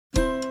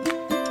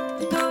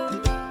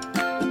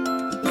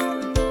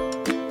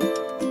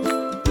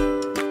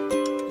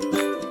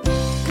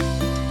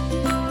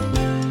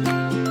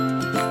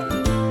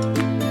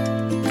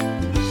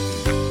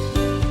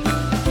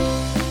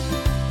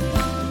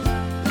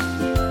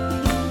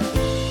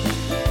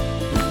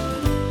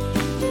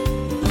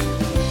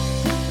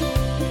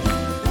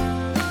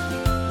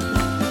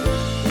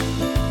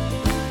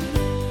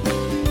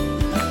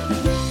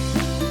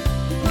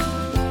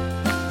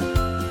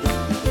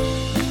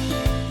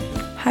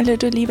Hallo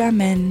du lieber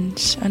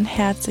Mensch und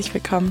herzlich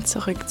willkommen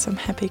zurück zum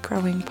Happy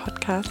Growing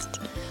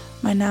Podcast.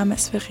 Mein Name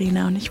ist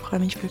Verena und ich freue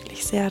mich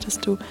wirklich sehr, dass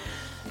du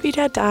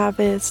wieder da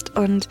bist.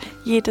 Und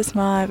jedes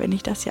Mal, wenn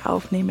ich das hier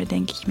aufnehme,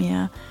 denke ich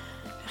mir,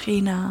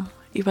 Verena,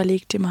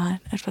 überleg dir mal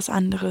etwas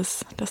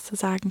anderes, das du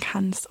sagen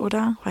kannst,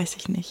 oder? Weiß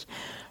ich nicht.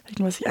 Ich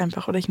muss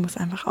einfach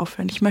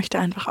aufhören. Ich möchte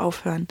einfach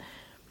aufhören,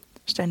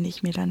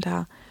 ständig mir dann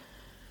da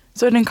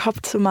so in den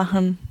Kopf zu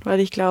machen, weil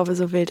ich glaube,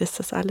 so wild ist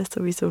das alles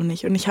sowieso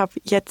nicht. Und ich habe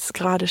jetzt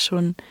gerade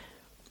schon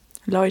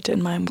Leute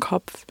in meinem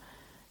Kopf,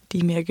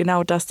 die mir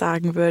genau das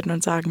sagen würden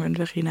und sagen würden,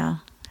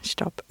 Verena,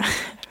 stopp,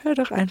 hör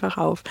doch einfach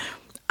auf.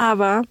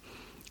 Aber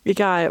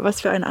egal,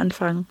 was für ein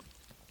Anfang.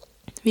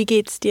 Wie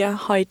geht's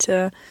dir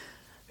heute?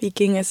 Wie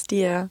ging es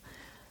dir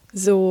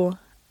so?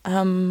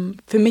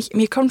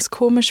 Mir kommt es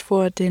komisch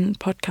vor, den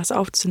Podcast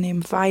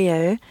aufzunehmen,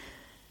 weil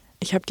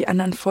ich habe die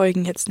anderen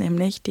Folgen jetzt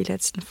nämlich, die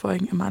letzten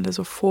Folgen immer alle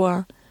so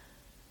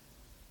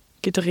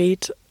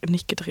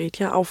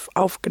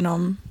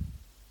aufgenommen.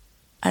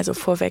 Also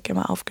vorweg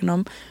immer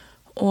aufgenommen.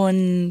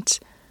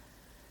 Und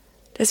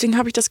deswegen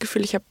habe ich das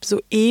Gefühl, ich habe so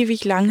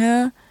ewig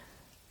lange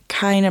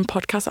keinen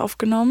Podcast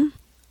aufgenommen.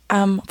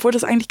 Obwohl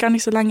das eigentlich gar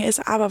nicht so lange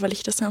ist, aber weil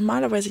ich das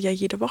normalerweise ja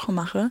jede Woche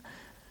mache,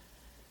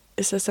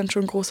 ist das dann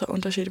schon ein großer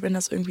Unterschied, wenn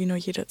das irgendwie nur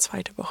jede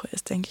zweite Woche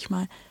ist, denke ich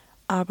mal.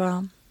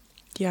 Aber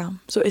ja,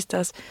 so ist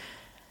das.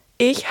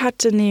 Ich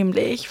hatte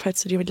nämlich,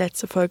 falls du die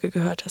letzte Folge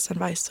gehört hast, dann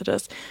weißt du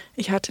das.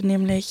 Ich hatte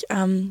nämlich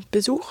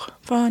Besuch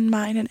von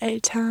meinen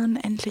Eltern,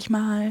 endlich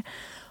mal.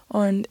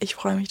 Und ich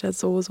freue mich da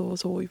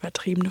so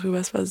übertrieben drüber.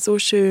 Es war so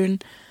schön.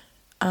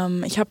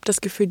 Ich habe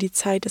das Gefühl, die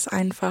Zeit ist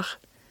einfach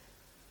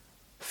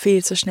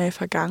viel zu schnell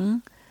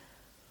vergangen.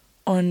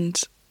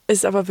 Und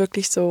ist aber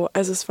wirklich so.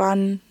 Also es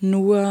waren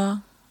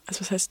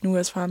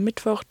es war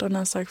Mittwoch,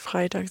 Donnerstag,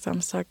 Freitag,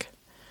 Samstag,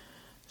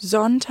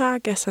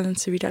 Sonntag. Gestern sind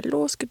sie wieder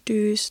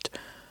losgedüst.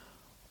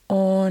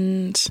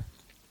 Und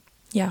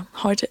ja,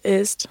 heute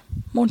ist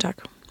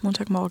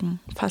Montagmorgen,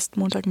 fast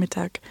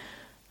Montagmittag.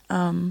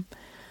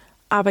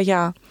 Aber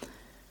ja,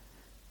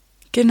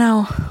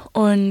 genau.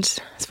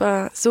 Und es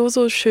war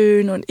so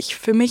schön. Und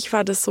für mich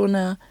war das so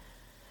eine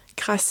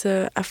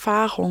krasse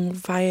Erfahrung,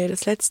 weil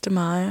das letzte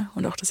Mal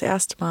und auch das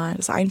erste Mal,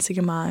 das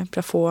einzige Mal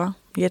davor,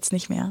 jetzt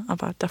nicht mehr,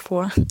 aber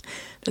davor,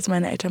 dass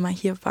meine Eltern mal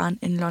hier waren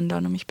in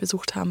London und mich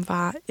besucht haben,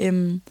 war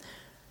im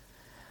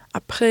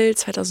April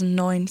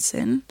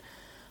 2019.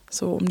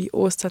 So um die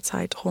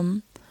Osterzeit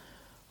rum.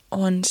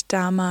 Und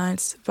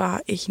damals war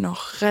ich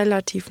noch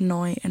relativ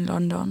neu in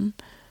London.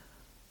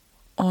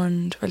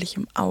 Und weil ich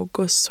im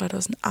August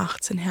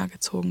 2018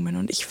 hergezogen bin.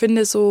 Und ich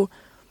finde so,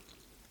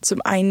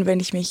 zum einen, wenn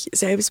ich mich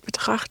selbst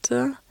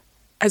betrachte,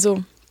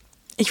 also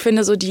ich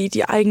finde so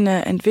die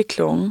eigene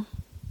Entwicklung,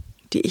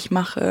 die ich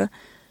mache,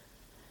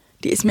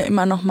 die ist mir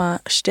immer noch mal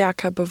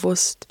stärker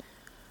bewusst,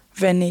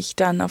 wenn ich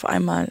dann auf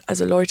einmal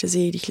also Leute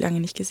sehe, die ich lange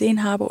nicht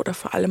gesehen habe oder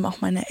vor allem auch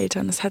meine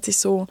Eltern. Das hat sich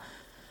so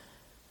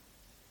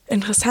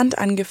interessant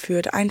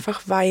angefühlt,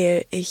 einfach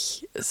weil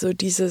ich so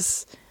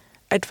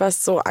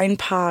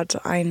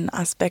ein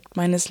Aspekt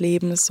meines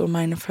Lebens, so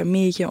meine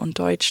Familie und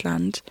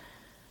Deutschland.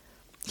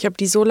 Ich habe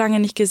die so lange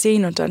nicht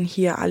gesehen und dann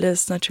hier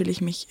alles natürlich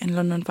mich in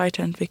London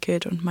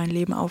weiterentwickelt und mein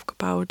Leben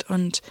aufgebaut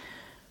und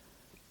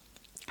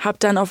habe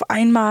dann auf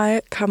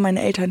einmal kamen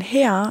meine Eltern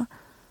her.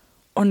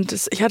 Und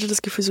ich hatte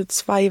das Gefühl, so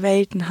zwei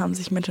Welten haben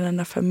sich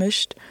miteinander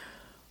vermischt.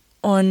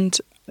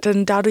 Und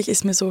dann dadurch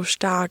ist mir so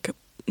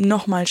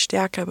nochmal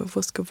stärker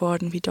bewusst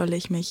geworden, wie doll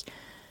ich mich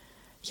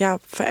ja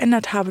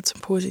verändert habe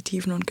zum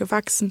Positiven und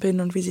gewachsen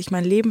bin und wie sich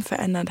mein Leben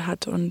verändert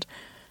hat und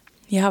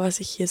ja, was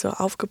ich hier so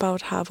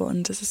aufgebaut habe.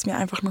 Und das ist mir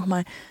einfach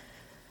nochmal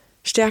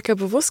stärker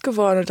bewusst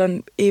geworden und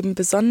dann eben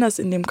besonders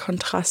in dem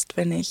Kontrast,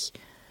 wenn ich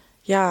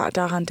ja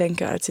daran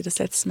denke, als sie das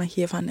letzte Mal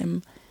hier waren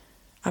im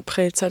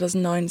April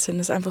 2019,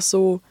 ist einfach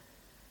so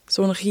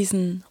ein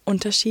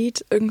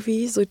Riesenunterschied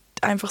irgendwie, so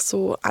einfach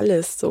so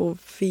alles, so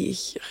wie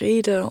ich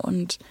rede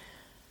und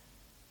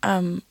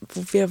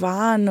wo wir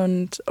waren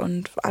und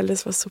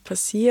alles, was so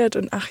passiert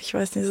und ach, ich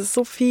weiß nicht, es ist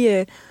so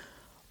viel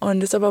und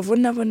es ist aber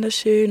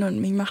wunderschön und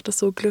mich macht das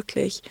so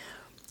glücklich,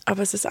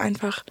 aber es ist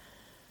einfach,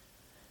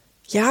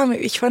 ja,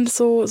 ich fand es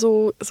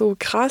so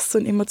krass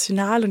und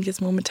emotional und jetzt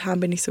momentan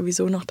bin ich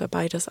sowieso noch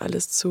dabei, das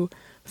alles zu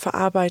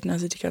verarbeiten,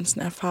 also die ganzen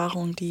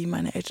Erfahrungen, die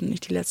meine Eltern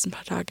nicht die letzten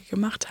paar Tage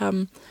gemacht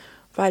haben,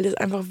 weil es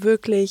einfach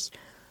wirklich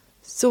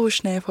so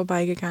schnell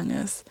vorbeigegangen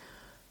ist.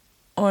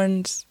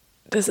 Und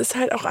das ist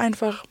halt auch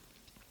einfach,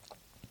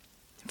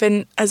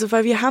 weil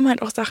wir haben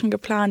halt auch Sachen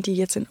geplant, die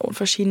jetzt in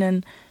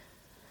verschiedenen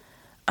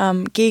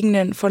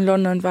Gegenden von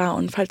London war.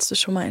 Und falls du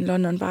schon mal in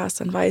London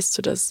warst, dann weißt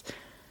du, dass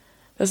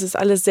es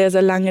alles sehr,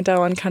 sehr lange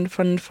dauern kann,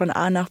 von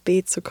A nach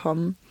B zu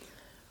kommen.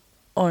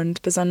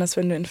 Und besonders,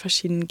 wenn du in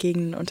verschiedenen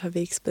Gegenden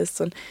unterwegs bist.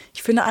 Und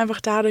ich finde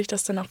einfach dadurch,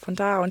 dass dann auch von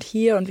da und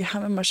hier und ich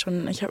habe immer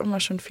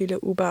schon viele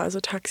Uber,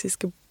 also Taxis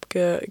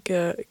gebucht,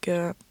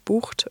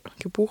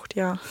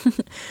 ja.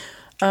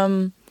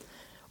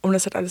 Um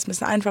das halt alles ein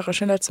bisschen einfacher,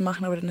 schneller zu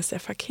machen, aber dann ist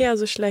der Verkehr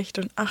so schlecht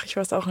und ach, ich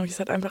weiß auch nicht,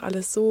 es hat einfach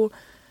alles so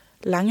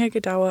lange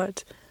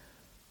gedauert.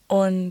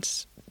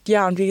 Und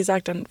ja, und wie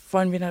gesagt, dann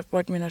wollten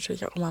wir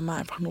natürlich auch immer mal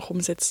einfach nur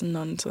rumsitzen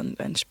und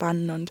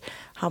entspannen und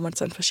haben uns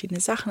dann verschiedene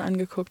Sachen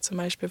angeguckt. Zum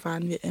Beispiel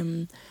waren wir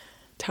im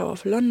Tower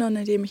of London,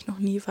 in dem ich noch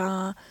nie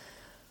war.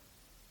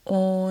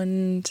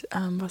 Und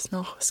was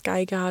noch?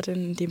 Sky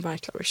Garden, in dem war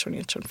ich, glaube ich,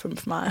 jetzt schon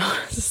 5-mal.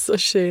 Das ist so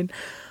schön.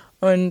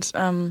 Und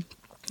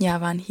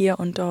ja, waren hier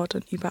und dort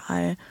und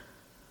überall.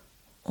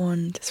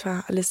 Und es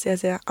war alles sehr,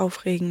 sehr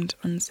aufregend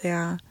und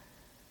sehr,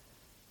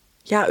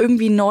 ja,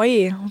 irgendwie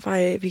neu,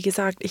 weil, wie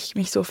gesagt, ich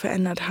mich so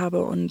verändert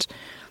habe. Und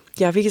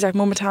ja, wie gesagt,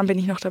 momentan bin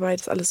ich noch dabei,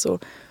 das alles so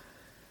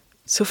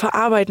zu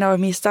verarbeiten, aber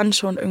mir ist dann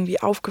schon irgendwie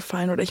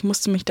aufgefallen oder ich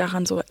musste mich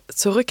daran so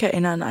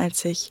zurückerinnern,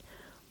 als ich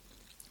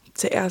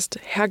zuerst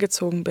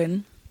hergezogen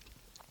bin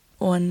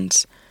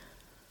und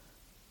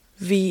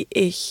wie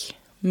ich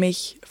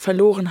mich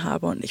verloren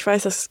habe. Und ich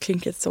weiß, das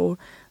klingt jetzt so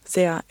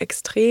sehr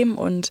extrem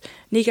und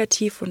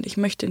negativ und ich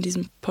möchte in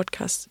diesem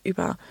Podcast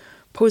über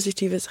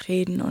Positives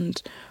reden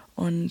und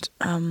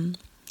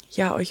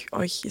ja,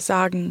 euch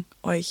sagen,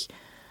 euch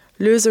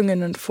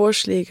Lösungen und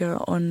Vorschläge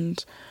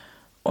und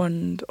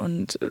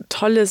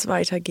Tolles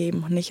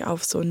weitergeben und nicht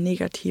auf so einen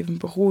negativen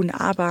beruhen.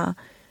 Aber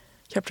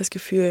ich habe das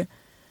Gefühl,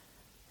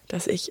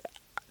 dass ich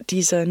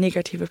diese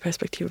negative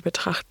Perspektive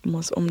betrachten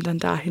muss, um dann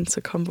dahin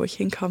zu kommen, wo ich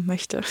hinkommen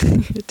möchte,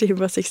 mit dem,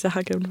 was ich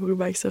sage und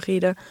worüber ich so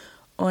rede.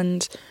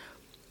 Und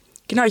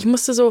genau, ich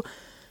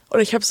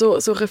habe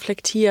so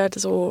reflektiert,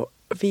 so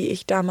wie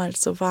ich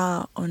damals so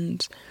war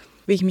und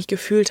wie ich mich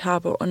gefühlt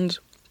habe.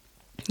 Und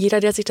jeder,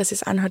 der sich das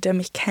jetzt anhört, der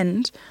mich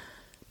kennt,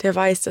 der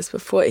weiß, dass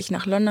bevor ich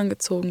nach London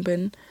gezogen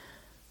bin,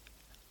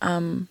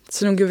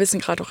 zu einem gewissen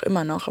Grad auch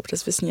immer noch, aber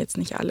das wissen jetzt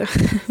nicht alle,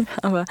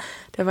 aber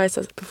der weiß,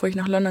 dass bevor ich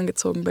nach London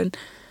gezogen bin,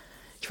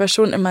 ich war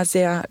schon immer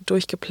sehr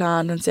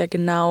durchgeplant und sehr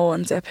genau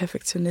und sehr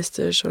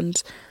perfektionistisch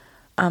und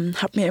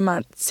habe mir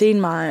immer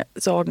 10-mal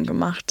Sorgen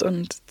gemacht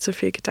und zu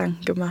viel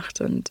Gedanken gemacht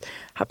und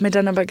habe mir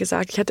dann aber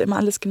gesagt, ich hatte immer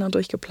alles genau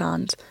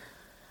durchgeplant,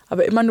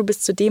 aber immer nur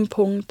bis zu dem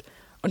Punkt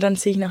und dann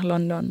ziehe ich nach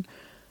London.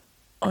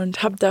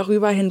 Und habe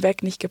darüber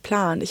hinweg nicht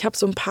geplant. Ich habe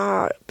so ein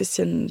paar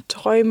bisschen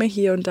Träume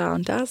hier und da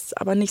und das,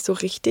 aber nicht so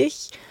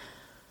richtig.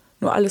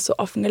 Nur alles so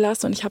offen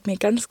gelassen. Und ich habe mir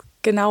ganz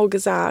genau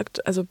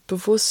gesagt, also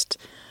bewusst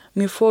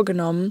mir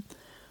vorgenommen,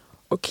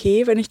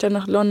 okay, wenn ich dann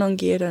nach London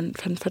gehe, dann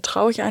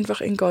vertraue ich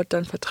einfach in Gott,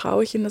 dann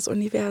vertraue ich in das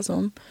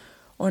Universum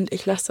und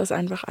ich lasse das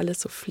einfach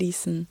alles so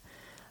fließen.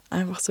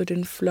 Einfach so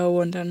den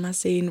Flow und dann mal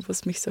sehen, wo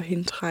es mich so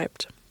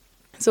hintreibt.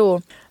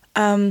 So,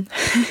 das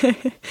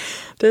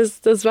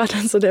war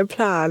dann so der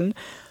Plan.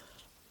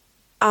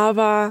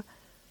 Aber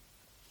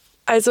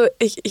also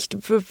ich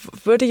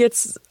würde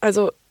jetzt,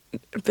 also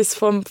bis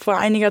vor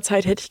einiger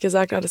Zeit hätte ich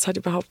gesagt, das hat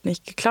überhaupt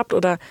nicht geklappt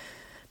oder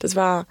das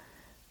war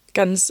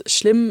ganz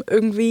schlimm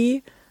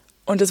irgendwie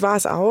und das war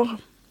es auch.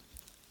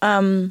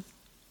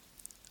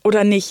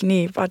 Oder nicht,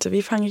 nee, warte,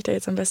 wie fange ich da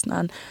jetzt am besten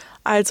an?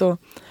 Also,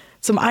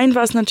 zum einen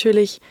war es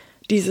natürlich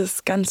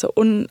dieses ganze,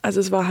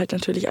 also es war halt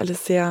natürlich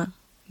alles sehr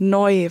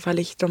neu, weil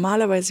ich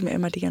normalerweise mir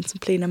immer die ganzen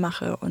Pläne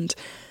mache und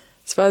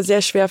es war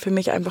sehr schwer für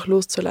mich einfach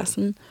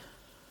loszulassen.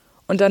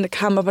 Und dann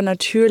kam aber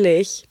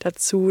natürlich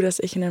dazu, dass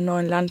ich in einem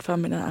neuen Land war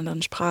mit einer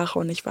anderen Sprache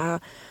und ich war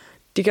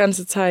die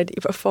ganze Zeit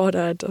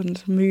überfordert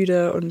und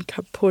müde und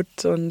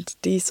kaputt und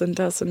dies und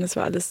das und es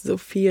war alles so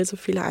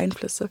viele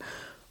Einflüsse.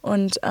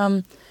 Und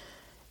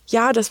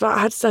ja, hat es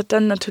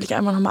dann natürlich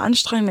einfach nochmal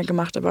anstrengender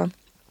gemacht, aber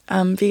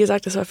wie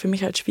gesagt, es war für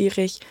mich halt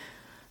schwierig,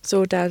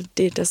 so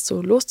das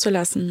so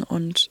loszulassen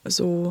und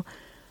so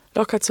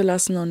locker zu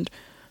lassen und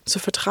zu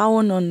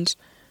vertrauen und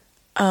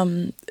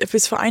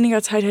bis vor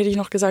einiger Zeit hätte ich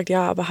noch gesagt,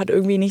 ja, aber hat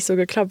irgendwie nicht so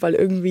geklappt, weil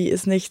irgendwie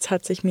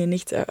hat sich mir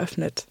nichts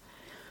eröffnet.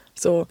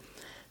 So,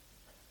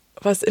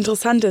 was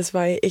interessant ist,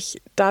 weil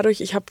ich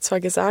habe zwar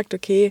gesagt,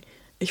 okay,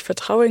 ich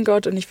vertraue in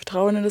Gott und ich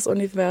vertraue in das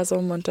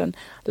Universum und dann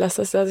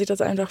lasse ich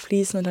das einfach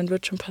fließen und dann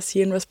wird schon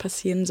passieren, was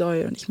passieren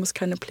soll und ich muss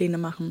keine Pläne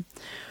machen.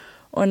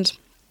 Und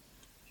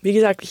wie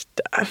gesagt,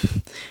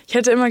 ich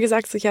hätte immer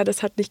gesagt, so, ja,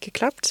 das hat nicht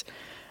geklappt,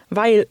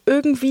 weil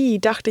irgendwie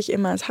dachte ich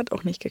immer, es hat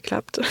auch nicht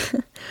geklappt.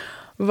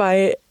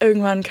 Weil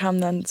irgendwann kam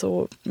dann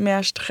so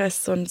mehr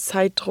Stress und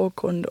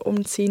Zeitdruck und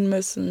umziehen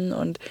müssen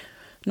und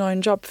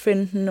neuen Job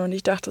finden und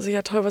ich dachte so,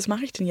 ja toll, was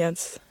mache ich denn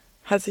jetzt?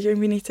 Hat sich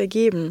irgendwie nichts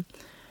ergeben.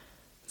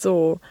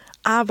 So,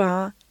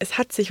 aber es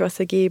hat sich was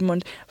ergeben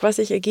und was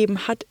sich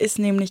ergeben hat, ist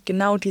nämlich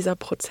genau dieser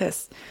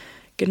Prozess.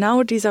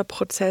 Genau dieser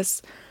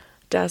Prozess,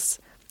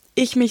 dass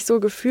ich mich so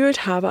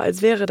gefühlt habe,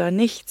 als wäre da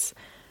nichts.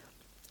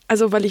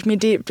 Also weil ich mir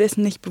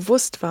dessen nicht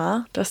bewusst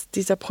war, dass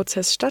dieser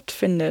Prozess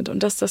stattfindet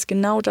und dass das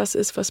genau das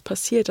ist, was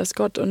passiert, dass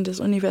Gott und das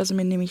Universum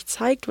mir nämlich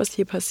zeigt, was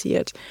hier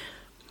passiert.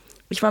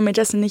 Ich war mir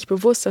dessen nicht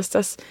bewusst, dass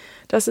das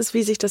ist,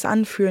 wie sich das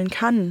anfühlen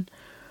kann.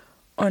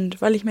 Und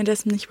weil ich mir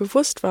dessen nicht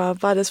bewusst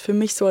war, war das für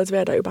mich so, als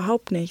wäre da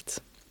überhaupt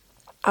nichts.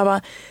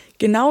 Aber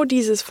genau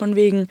dieses von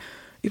wegen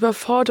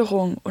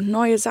Überforderung und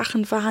neue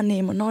Sachen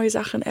wahrnehmen und neue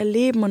Sachen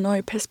erleben und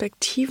neue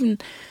Perspektiven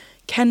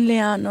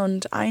kennenlernen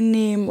und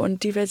einnehmen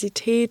und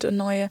Diversität und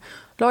neue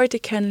Leute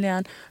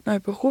kennenlernen, neue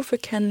Berufe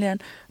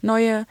kennenlernen,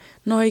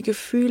 neue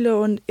Gefühle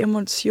und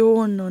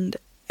Emotionen und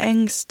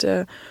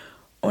Ängste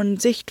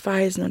und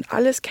Sichtweisen und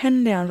alles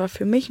kennenlernen war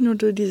für mich nur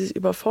diese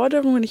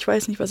Überforderung und ich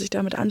weiß nicht, was ich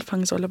damit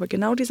anfangen soll. Aber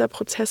genau dieser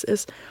Prozess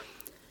ist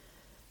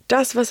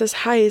das, was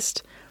es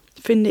heißt,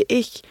 finde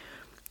ich,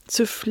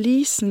 zu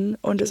fließen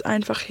und es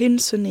einfach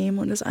hinzunehmen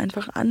und es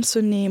einfach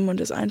anzunehmen und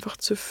es einfach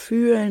zu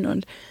fühlen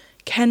und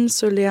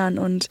kennenzulernen.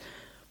 Und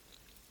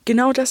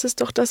genau das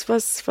ist doch das,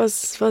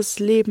 was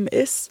Leben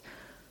ist.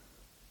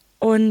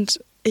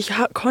 Und ich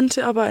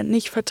konnte aber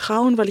nicht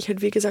vertrauen, weil ich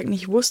halt, wie gesagt,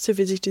 nicht wusste,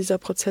 wie sich dieser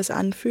Prozess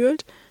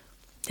anfühlt.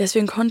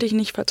 Deswegen konnte ich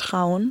nicht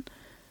vertrauen.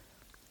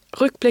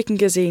 Rückblickend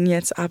gesehen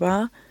jetzt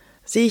aber,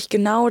 sehe ich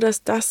genau,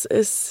 dass das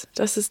ist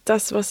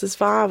das, was es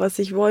war, was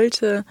ich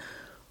wollte.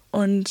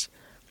 Und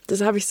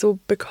das habe ich so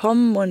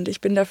bekommen und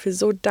ich bin dafür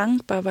so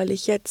dankbar, weil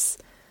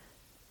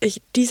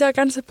dieser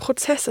ganze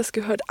Prozess, das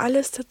gehört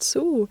alles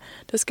dazu.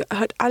 Das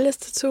gehört alles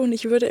dazu und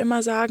ich würde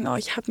immer sagen, oh,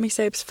 ich habe mich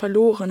selbst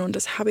verloren und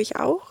das habe ich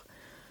auch.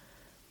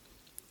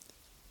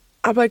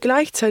 Aber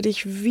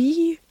gleichzeitig,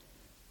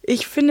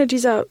 ich finde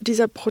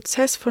dieser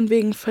Prozess von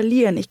wegen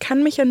verlieren, ich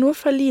kann mich ja nur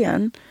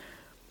verlieren,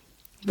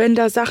 wenn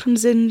da Sachen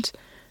sind,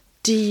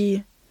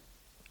 die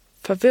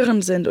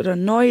verwirrend sind oder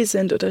neu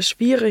sind oder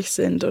schwierig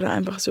sind oder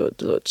einfach so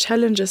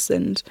Challenges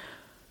sind.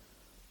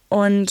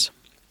 Und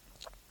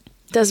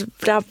das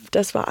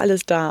war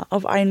alles da,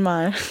 auf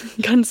einmal,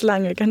 ganz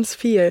lange, ganz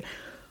viel.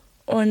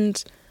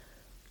 Und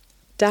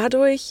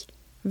dadurch,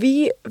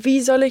 wie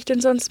soll ich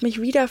denn sonst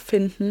mich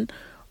wiederfinden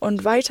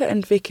und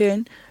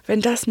weiterentwickeln,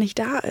 wenn das nicht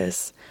da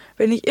ist?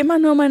 Wenn ich immer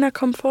nur meiner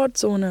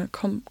Komfortzone,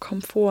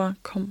 Komfort,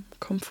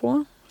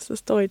 das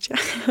ist Deutsch, ja,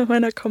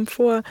 meiner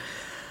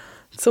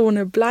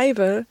Komfortzone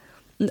bleibe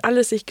und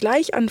alles sich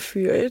gleich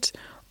anfühlt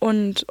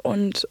und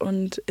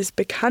ist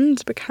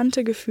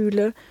bekannte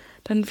Gefühle,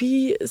 dann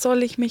wie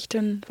soll ich mich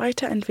denn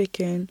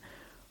weiterentwickeln?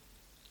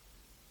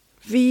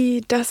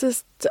 Wie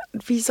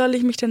soll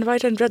ich mich denn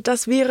weiterentwickeln?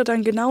 Das wäre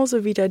dann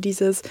genauso wieder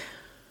dieses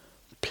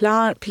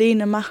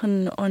Pläne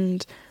machen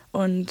und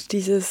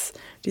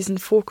diesen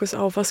Fokus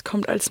auf, was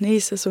kommt als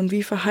nächstes und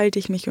wie verhalte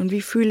ich mich und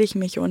wie fühle ich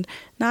mich. Und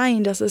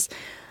nein, das ist,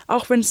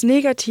 auch wenn es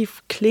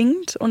negativ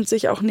klingt und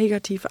sich auch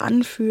negativ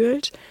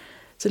anfühlt,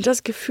 sind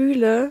das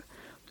Gefühle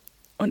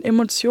und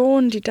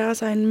Emotionen, die da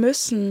sein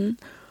müssen,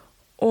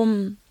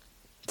 um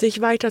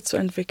sich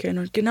weiterzuentwickeln.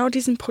 Und genau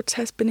diesen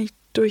Prozess bin ich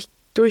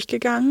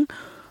durchgegangen.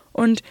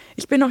 Und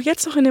ich bin auch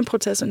jetzt noch in dem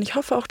Prozess und ich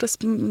hoffe auch, dass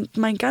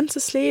mein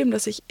ganzes Leben,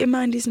 dass ich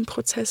immer in diesem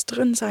Prozess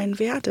drin sein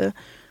werde.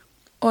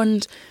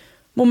 Und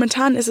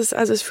momentan ist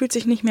es fühlt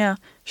sich nicht mehr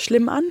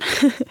schlimm an,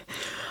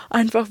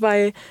 einfach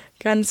weil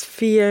ganz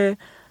viel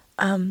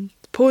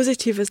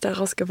Positives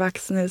daraus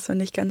gewachsen ist und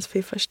ich ganz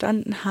viel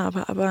verstanden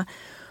habe,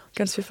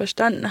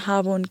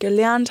 und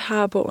gelernt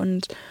habe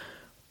und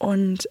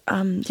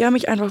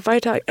mich einfach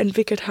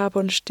weiterentwickelt habe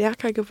und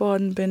stärker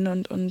geworden bin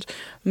und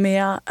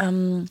mehr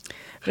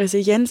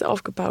Resilienz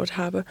aufgebaut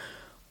habe.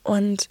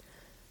 Und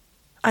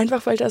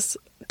einfach weil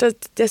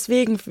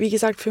deswegen, wie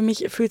gesagt, für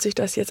mich fühlt sich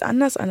das jetzt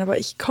anders an, aber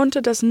ich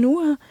konnte das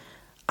nur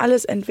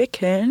alles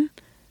entwickeln,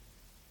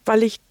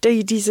 weil ich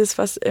dieses,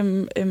 was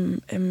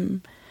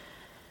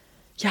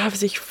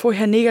sich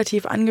vorher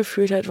negativ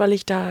angefühlt hat, weil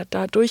ich da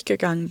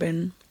durchgegangen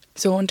bin.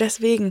 So, und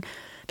deswegen,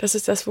 das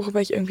ist das, worüber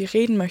ich irgendwie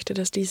reden möchte,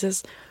 dass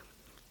dieses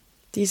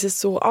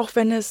so, auch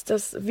wenn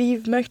wie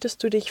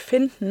möchtest du dich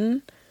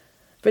finden,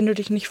 wenn du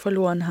dich nicht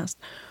verloren hast?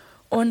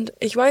 Und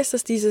ich weiß,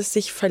 dass dieses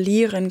sich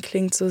verlieren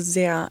klingt so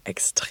sehr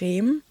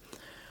extrem.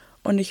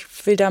 Und ich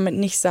will damit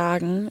nicht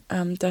sagen,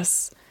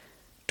 dass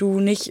du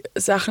nicht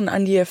Sachen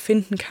an dir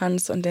finden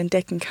kannst und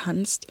entdecken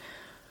kannst,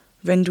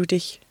 wenn du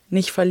dich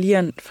nicht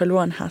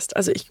verloren hast.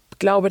 Also ich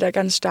glaube da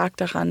ganz stark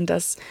daran,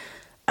 dass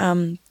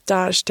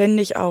da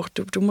ständig auch,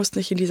 du musst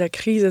nicht in dieser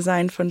Krise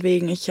sein von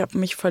wegen, ich habe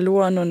mich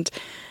verloren und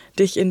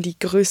dich in die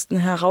größten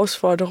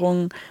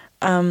Herausforderungen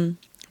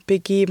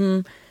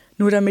begeben,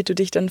 nur damit du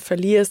dich dann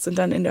verlierst und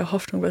dann in der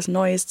Hoffnung, was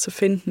Neues zu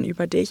finden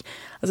über dich.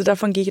 Also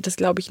davon geht das,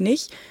 glaube ich,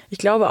 nicht. Ich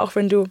glaube, auch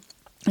wenn du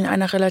in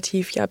einer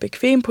relativ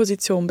bequemen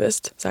Position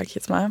bist, sage ich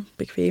jetzt mal,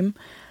 bequem,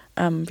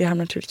 wir haben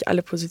natürlich,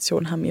 alle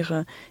Positionen haben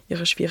ihre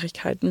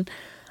Schwierigkeiten,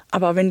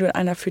 aber wenn du in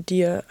einer für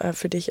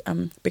dich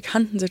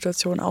bekannten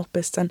Situation auch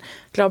bist, dann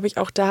glaube ich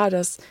auch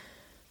dass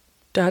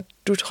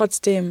du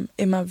trotzdem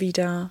immer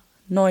wieder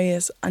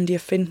Neues an dir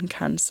finden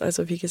kannst.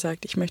 Also wie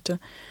gesagt, ich möchte,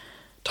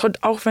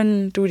 auch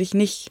wenn du dich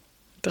nicht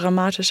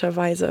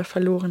dramatischerweise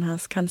verloren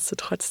hast, kannst du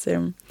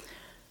trotzdem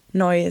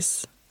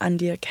Neues an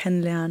dir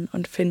kennenlernen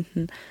und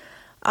finden.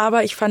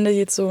 Aber ich fand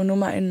jetzt so, nur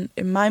mal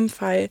in meinem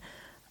Fall,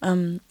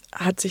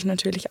 hat sich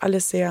natürlich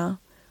alles sehr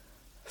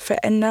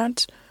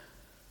verändert.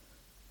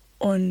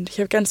 Und ich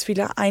habe ganz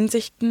viele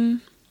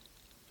Einsichten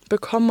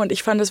bekommen und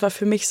ich fand, es war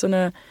für mich so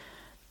eine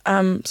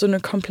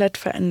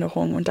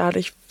Komplettveränderung. Und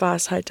dadurch war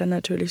es halt dann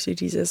natürlich so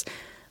dieses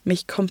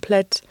mich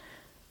komplett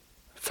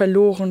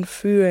verloren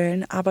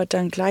fühlen, aber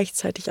dann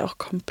gleichzeitig auch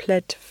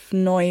komplett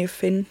neu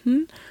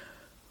finden.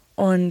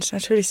 Und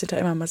natürlich sind da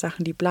immer mal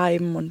Sachen, die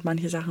bleiben und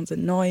manche Sachen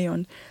sind neu,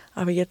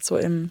 aber jetzt so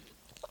im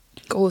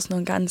Großen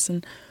und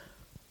Ganzen.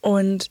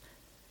 Und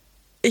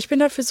ich bin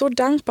dafür so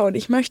dankbar und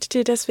ich möchte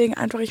dir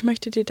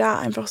da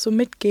einfach so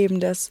mitgeben,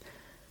 dass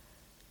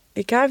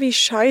egal wie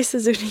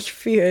scheiße du dich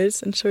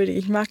fühlst, entschuldige,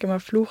 ich mag immer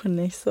Fluchen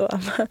nicht so,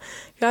 aber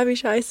egal wie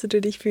scheiße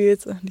du dich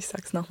fühlst, und ich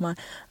sag's nochmal,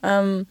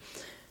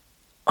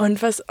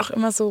 und was auch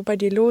immer so bei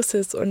dir los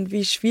ist und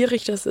wie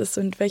schwierig das ist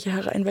und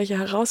in welcher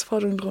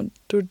Herausforderung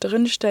du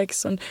drin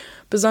steckst und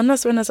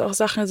besonders, wenn das auch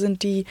Sachen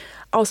sind, die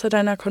außer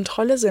deiner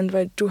Kontrolle sind,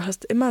 weil du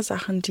hast immer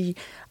Sachen, die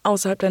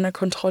außerhalb deiner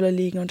Kontrolle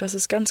liegen und das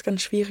ist ganz,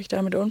 ganz schwierig,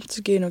 damit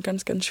umzugehen und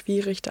ganz, ganz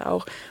schwierig, da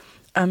auch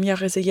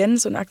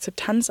Resilienz und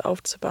Akzeptanz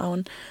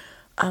aufzubauen.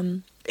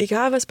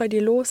 Egal, was bei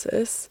dir los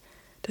ist,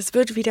 das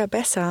wird wieder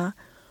besser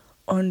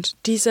und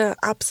diese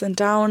Ups und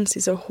Downs,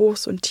 diese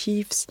Hochs und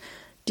Tiefs,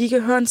 die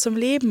gehören zum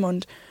Leben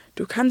und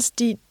du kannst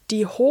die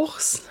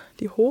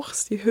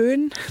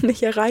Höhen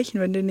nicht erreichen,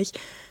 wenn du nicht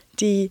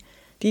die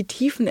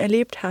Tiefen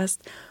erlebt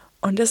hast.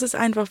 Und das ist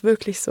einfach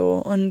wirklich so.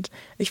 Und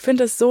ich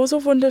finde das so,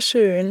 so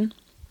wunderschön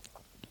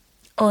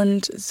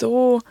und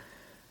so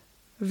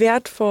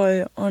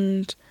wertvoll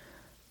und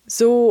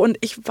so. Und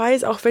ich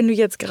weiß auch, falls du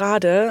jetzt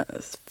gerade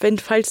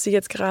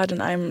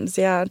in einem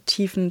sehr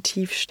tiefen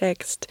Tief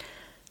steckst,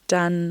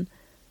 dann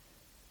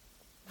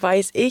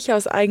weiß ich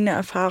aus eigener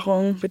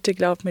Erfahrung, bitte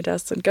glaub mir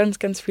das, und ganz,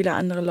 ganz viele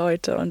andere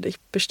Leute und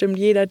bestimmt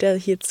jeder, der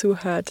hier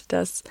zuhört,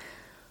 dass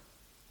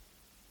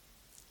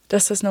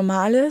das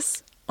normal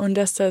ist und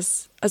dass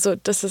das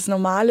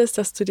normal ist,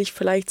 dass du dich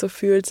vielleicht so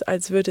fühlst,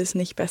 als würde es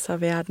nicht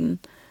besser werden.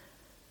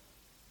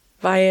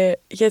 Weil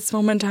jetzt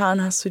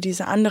momentan hast du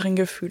diese anderen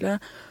Gefühle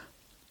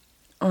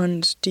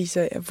und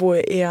diese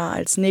wohl eher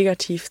als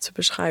negativ zu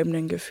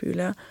beschreibenden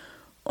Gefühle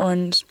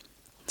und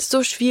es ist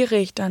so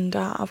schwierig, dann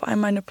da auf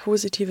einmal eine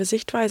positive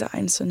Sichtweise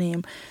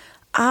einzunehmen.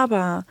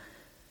 Aber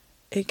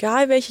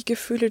egal, welche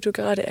Gefühle du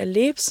gerade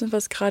erlebst und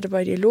was gerade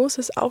bei dir los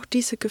ist, auch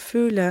diese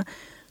Gefühle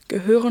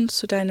gehören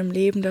zu deinem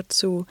Leben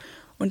dazu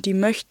und die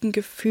möchten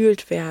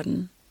gefühlt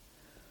werden.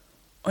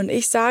 Und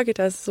ich sage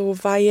das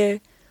so,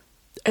 weil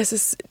es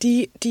ist,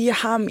 die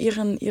haben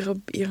ihre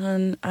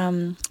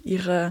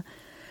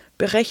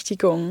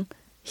Berechtigung,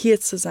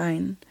 hier zu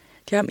sein.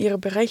 Die haben ihre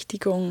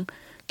Berechtigung,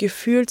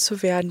 gefühlt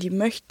zu werden. Die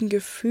möchten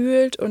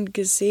gefühlt und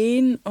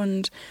gesehen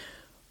und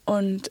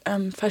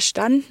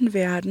verstanden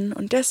werden.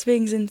 Und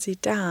deswegen sind sie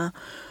da.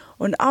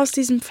 Und aus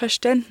diesem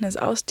Verständnis,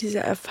 aus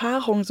dieser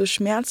Erfahrung, so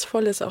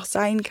schmerzvoll es auch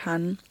sein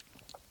kann,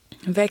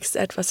 wächst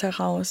etwas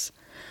heraus.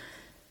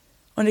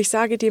 Und ich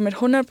sage dir mit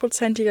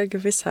 100%iger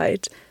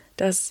Gewissheit,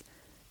 dass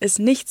es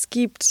nichts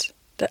gibt,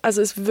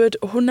 also es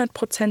wird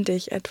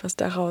 100%ig etwas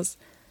daraus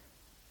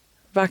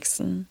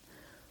wachsen.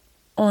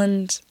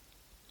 Und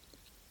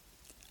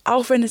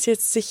auch wenn es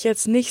sich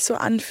jetzt nicht so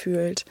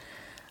anfühlt,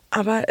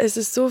 aber es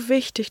ist so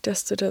wichtig,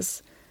 dass du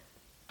das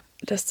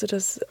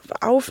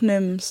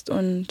aufnimmst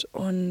und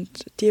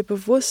dir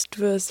bewusst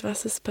wirst,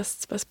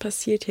 was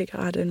passiert hier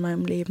gerade in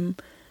meinem Leben,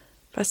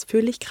 was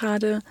fühle ich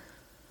gerade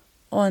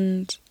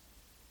und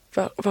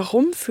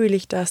warum fühle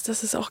ich das?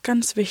 Das ist auch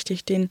ganz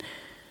wichtig, den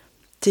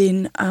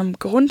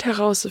Grund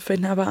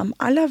herauszufinden. Aber am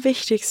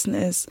allerwichtigsten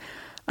ist,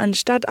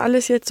 anstatt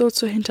alles jetzt so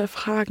zu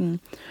hinterfragen,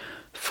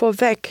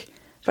 vorweg,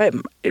 weil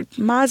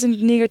mal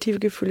sind negative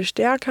Gefühle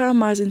stärker,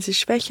 mal sind sie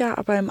schwächer,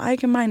 aber im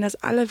Allgemeinen das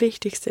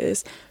Allerwichtigste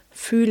ist,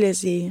 fühle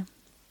sie.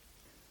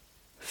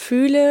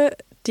 Fühle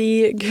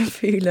die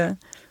Gefühle.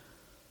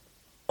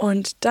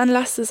 Und dann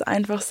lass es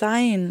einfach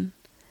sein.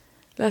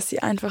 Lass sie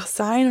einfach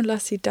sein und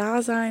lass sie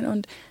da sein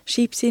und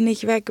schieb sie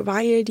nicht weg,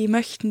 weil die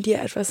möchten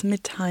dir etwas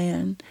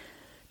mitteilen.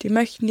 Die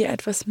möchten dir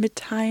etwas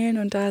mitteilen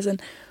und da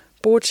sind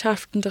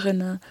Botschaften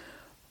drin.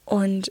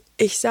 Und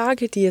ich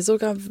sage dir,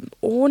 sogar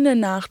ohne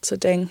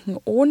nachzudenken,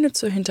 ohne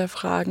zu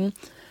hinterfragen,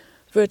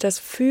 wird das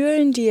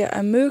Fühlen dir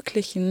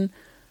ermöglichen,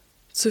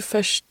 zu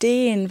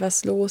verstehen,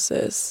 was los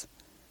ist.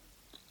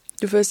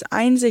 Du wirst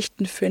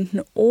Einsichten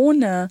finden,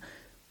 ohne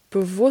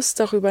bewusst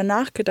darüber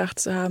nachgedacht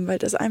zu haben, weil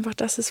das einfach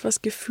das ist,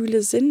 was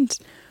Gefühle sind.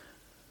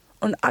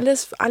 Und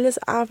alles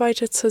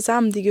arbeitet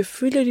zusammen. Die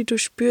Gefühle, die du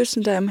spürst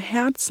in deinem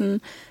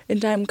Herzen,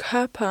 in deinem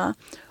Körper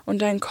und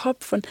deinem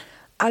Kopf und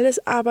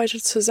alles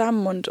arbeitet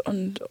zusammen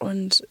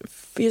und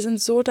wir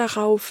sind so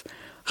darauf,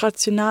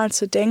 rational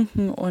zu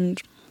denken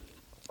und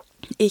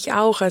ich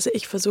auch, also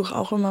ich versuche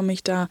auch immer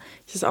das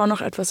ist auch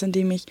noch etwas, in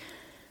dem ich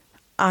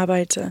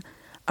arbeite,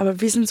 aber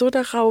wir sind so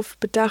darauf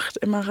bedacht,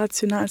 immer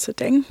rational zu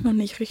denken und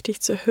nicht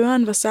richtig zu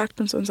hören, was sagt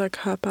uns unser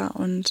Körper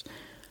und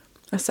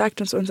was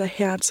sagt uns unser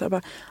Herz, aber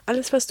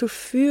alles, was du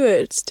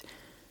fühlst,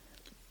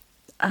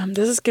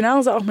 das ist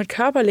genauso auch mit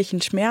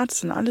körperlichen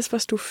Schmerzen, alles,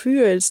 was du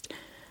fühlst,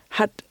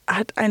 hat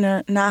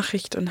eine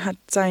Nachricht und hat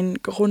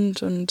seinen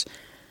Grund und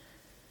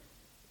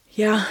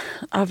ja,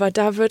 aber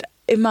da wird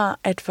immer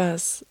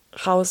etwas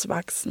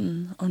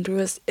rauswachsen und du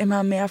wirst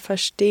immer mehr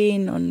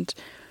verstehen und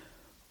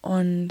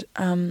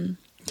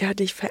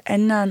dich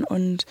verändern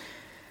und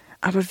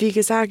aber wie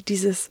gesagt,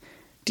 ich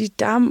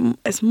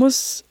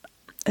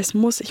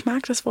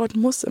mag das Wort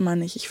muss immer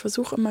nicht. Ich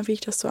versuche immer, wie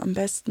ich das so am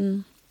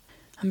besten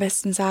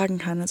sagen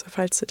kann. Also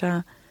falls du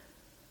da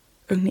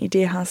irgendeine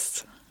Idee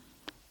hast,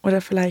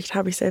 Oder vielleicht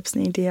habe ich selbst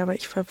eine Idee, aber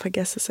ich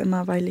vergesse es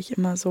immer, weil ich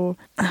immer so,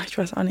 ich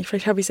weiß auch nicht,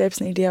 vielleicht habe ich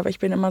selbst eine Idee, aber ich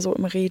bin immer so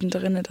im Reden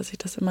drin, dass ich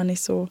das immer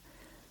nicht so,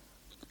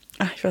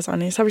 ich weiß auch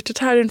nicht, jetzt habe ich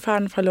total den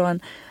Faden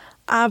verloren.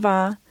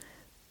 Aber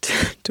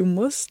du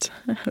musst,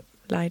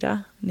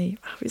 leider, wie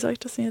soll ich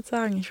das denn jetzt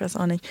sagen? Ich weiß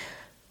auch nicht.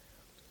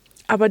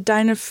 Aber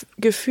deine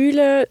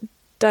Gefühle,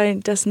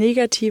 das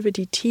Negative,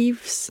 die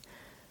Tiefs,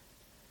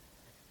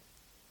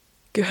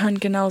 gehören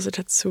genauso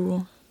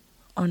dazu.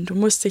 Und du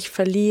musst dich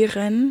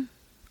verlieren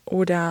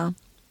oder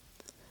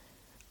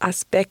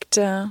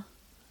Aspekte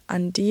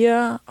an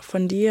dir,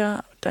 von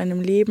dir,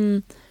 deinem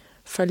Leben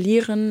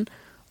verlieren,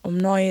 um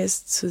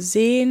Neues zu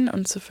sehen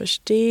und zu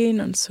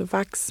verstehen und zu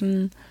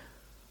wachsen.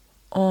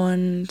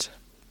 Und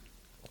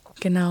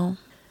genau.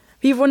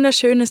 Wie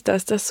wunderschön ist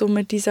das so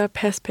mit dieser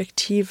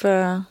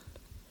Perspektive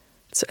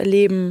zu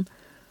erleben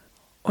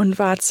und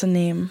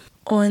wahrzunehmen.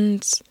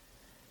 Und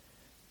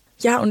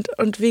ja,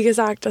 und wie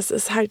gesagt, das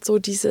ist halt so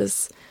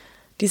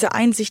diese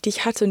Einsicht, die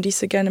ich hatte und die ich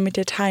so gerne mit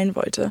dir teilen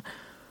wollte.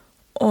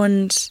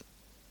 Und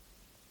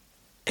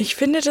ich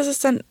finde, das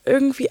ist dann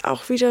irgendwie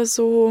auch wieder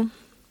so,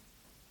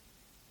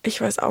 ich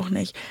weiß auch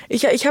nicht.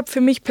 Ich habe für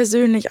mich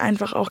persönlich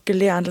einfach auch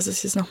gelernt, das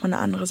ist jetzt nochmal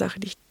eine andere Sache,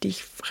 die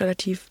ich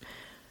relativ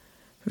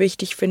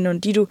wichtig finde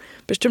und die du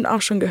bestimmt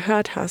auch schon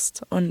gehört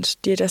hast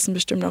und dir dessen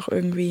bestimmt auch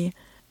irgendwie,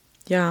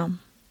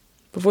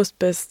 bewusst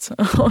bist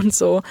und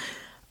so.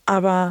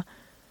 Aber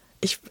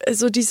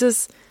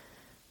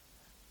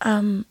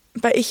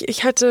weil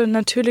ich hatte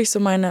natürlich so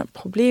meine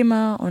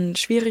Probleme und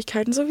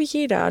Schwierigkeiten, so wie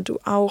jeder, du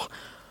auch.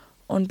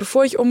 Und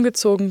bevor ich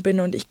umgezogen bin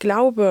und ich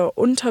glaube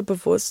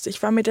unterbewusst,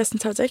 ich war mir dessen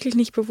tatsächlich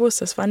nicht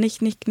bewusst, das war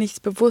nichts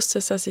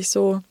Bewusstes, dass ich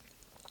so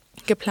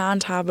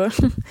geplant habe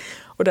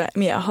oder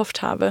mir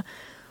erhofft habe.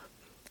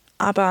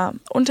 Aber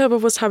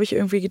unterbewusst habe ich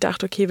irgendwie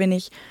gedacht, okay, wenn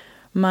ich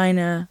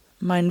meinen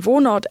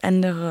Wohnort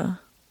ändere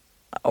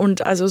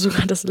und also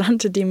sogar das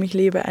Land, in dem ich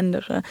lebe,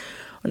 ändere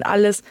und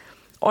alles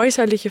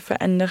Äußerliche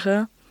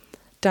verändere,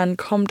 dann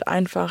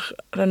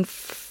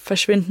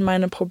verschwinden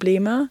meine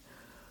Probleme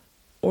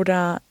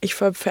oder ich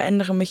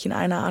verändere mich in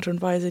einer Art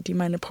und Weise, die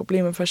meine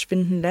Probleme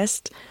verschwinden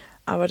lässt.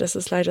 Aber das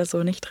ist leider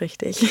so nicht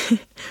richtig.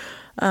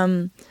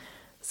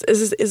 Es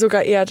ist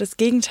sogar eher das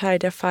Gegenteil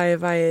der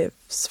Fall, weil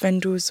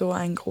wenn du so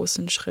einen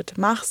großen Schritt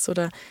machst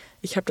oder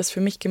ich habe das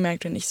für mich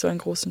gemerkt, wenn ich so einen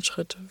großen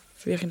Schritt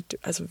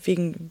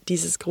wegen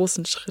dieses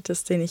großen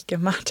Schrittes, den ich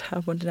gemacht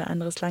habe und in ein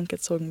anderes Land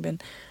gezogen bin,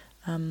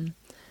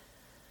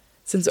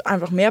 sind so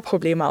einfach mehr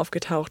Probleme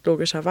aufgetaucht,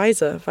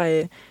 logischerweise,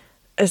 weil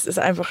es ist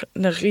einfach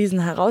eine riesen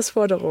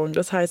Herausforderung.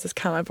 Das heißt, es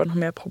kamen einfach noch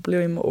mehr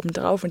Probleme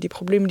obendrauf und die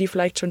Probleme, die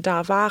vielleicht schon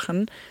da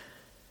waren,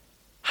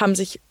 haben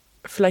sich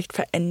vielleicht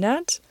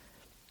verändert,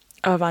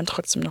 aber waren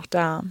trotzdem noch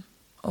da.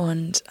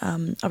 Und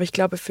aber ich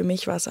glaube, für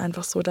mich war es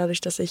einfach so,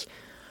 dadurch, dass ich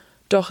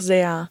doch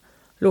sehr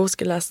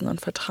losgelassen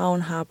und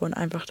Vertrauen habe und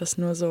einfach das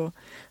nur so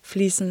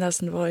fließen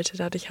lassen wollte,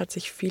 dadurch hat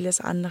sich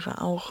vieles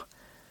andere auch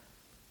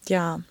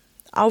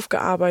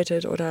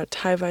aufgearbeitet oder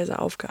teilweise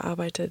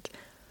aufgearbeitet.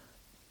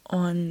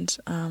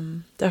 Und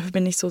dafür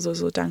bin ich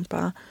so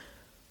dankbar.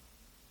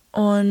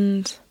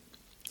 Und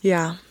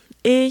ja,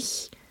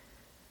 ich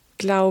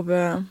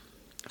glaube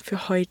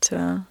für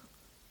heute,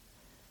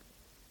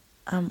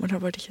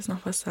 oder wollte ich jetzt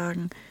noch was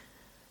sagen?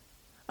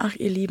 Ach,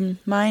 ihr Lieben,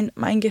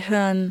 mein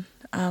Gehirn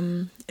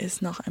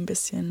ist noch ein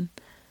bisschen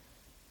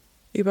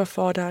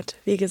überfordert.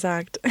 Wie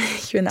gesagt,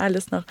 ich bin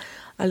alles noch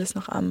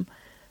am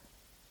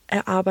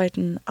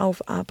Erarbeiten,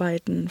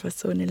 Aufarbeiten, was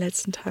so in den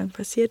letzten Tagen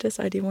passiert ist,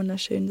 all die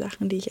wunderschönen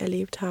Sachen, die ich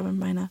erlebt habe mit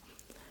meiner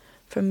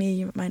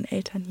Familie, mit meinen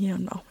Eltern hier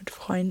und auch mit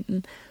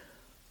Freunden.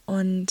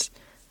 Und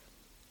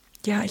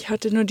ja, ich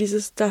hatte nur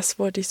das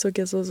wollte ich so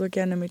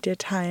gerne mit dir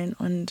teilen.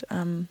 Und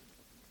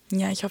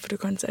ich hoffe, du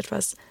konntest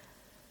etwas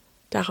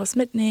daraus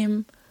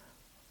mitnehmen.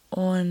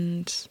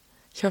 Und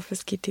ich hoffe,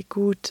 es geht dir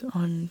gut.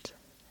 Und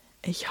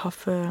ich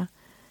hoffe,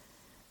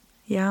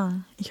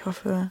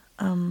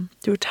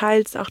 du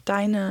teilst auch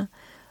deine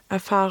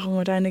Erfahrungen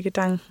oder deine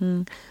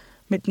Gedanken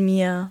mit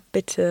mir,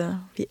 bitte,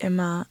 wie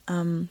immer.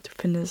 Du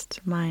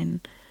findest mein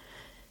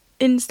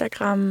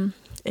Instagram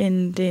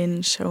in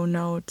den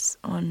Shownotes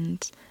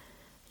und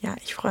ja,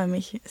 ich freue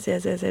mich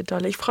sehr, sehr, sehr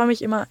doll. Ich freue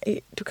mich immer,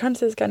 du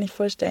kannst dir das gar nicht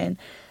vorstellen,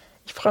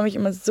 ich freue mich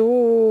immer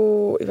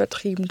so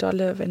übertrieben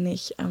dolle, wenn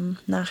ich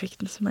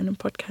Nachrichten zu meinem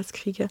Podcast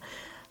kriege.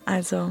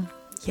 Also,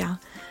 ja.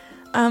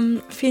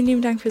 Vielen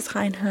lieben Dank fürs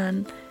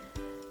Reinhören.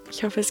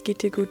 Ich hoffe, es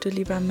geht dir gut, du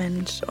lieber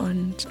Mensch.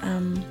 Und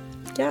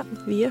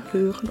wir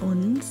hören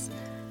uns.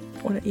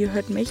 Oder ihr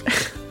hört mich.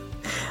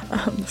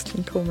 Das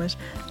klingt komisch.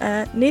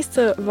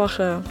 Nächste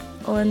Woche.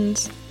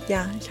 Und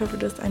ja, ich hoffe,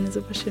 du hast eine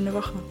super schöne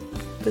Woche.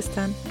 Bis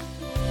dann.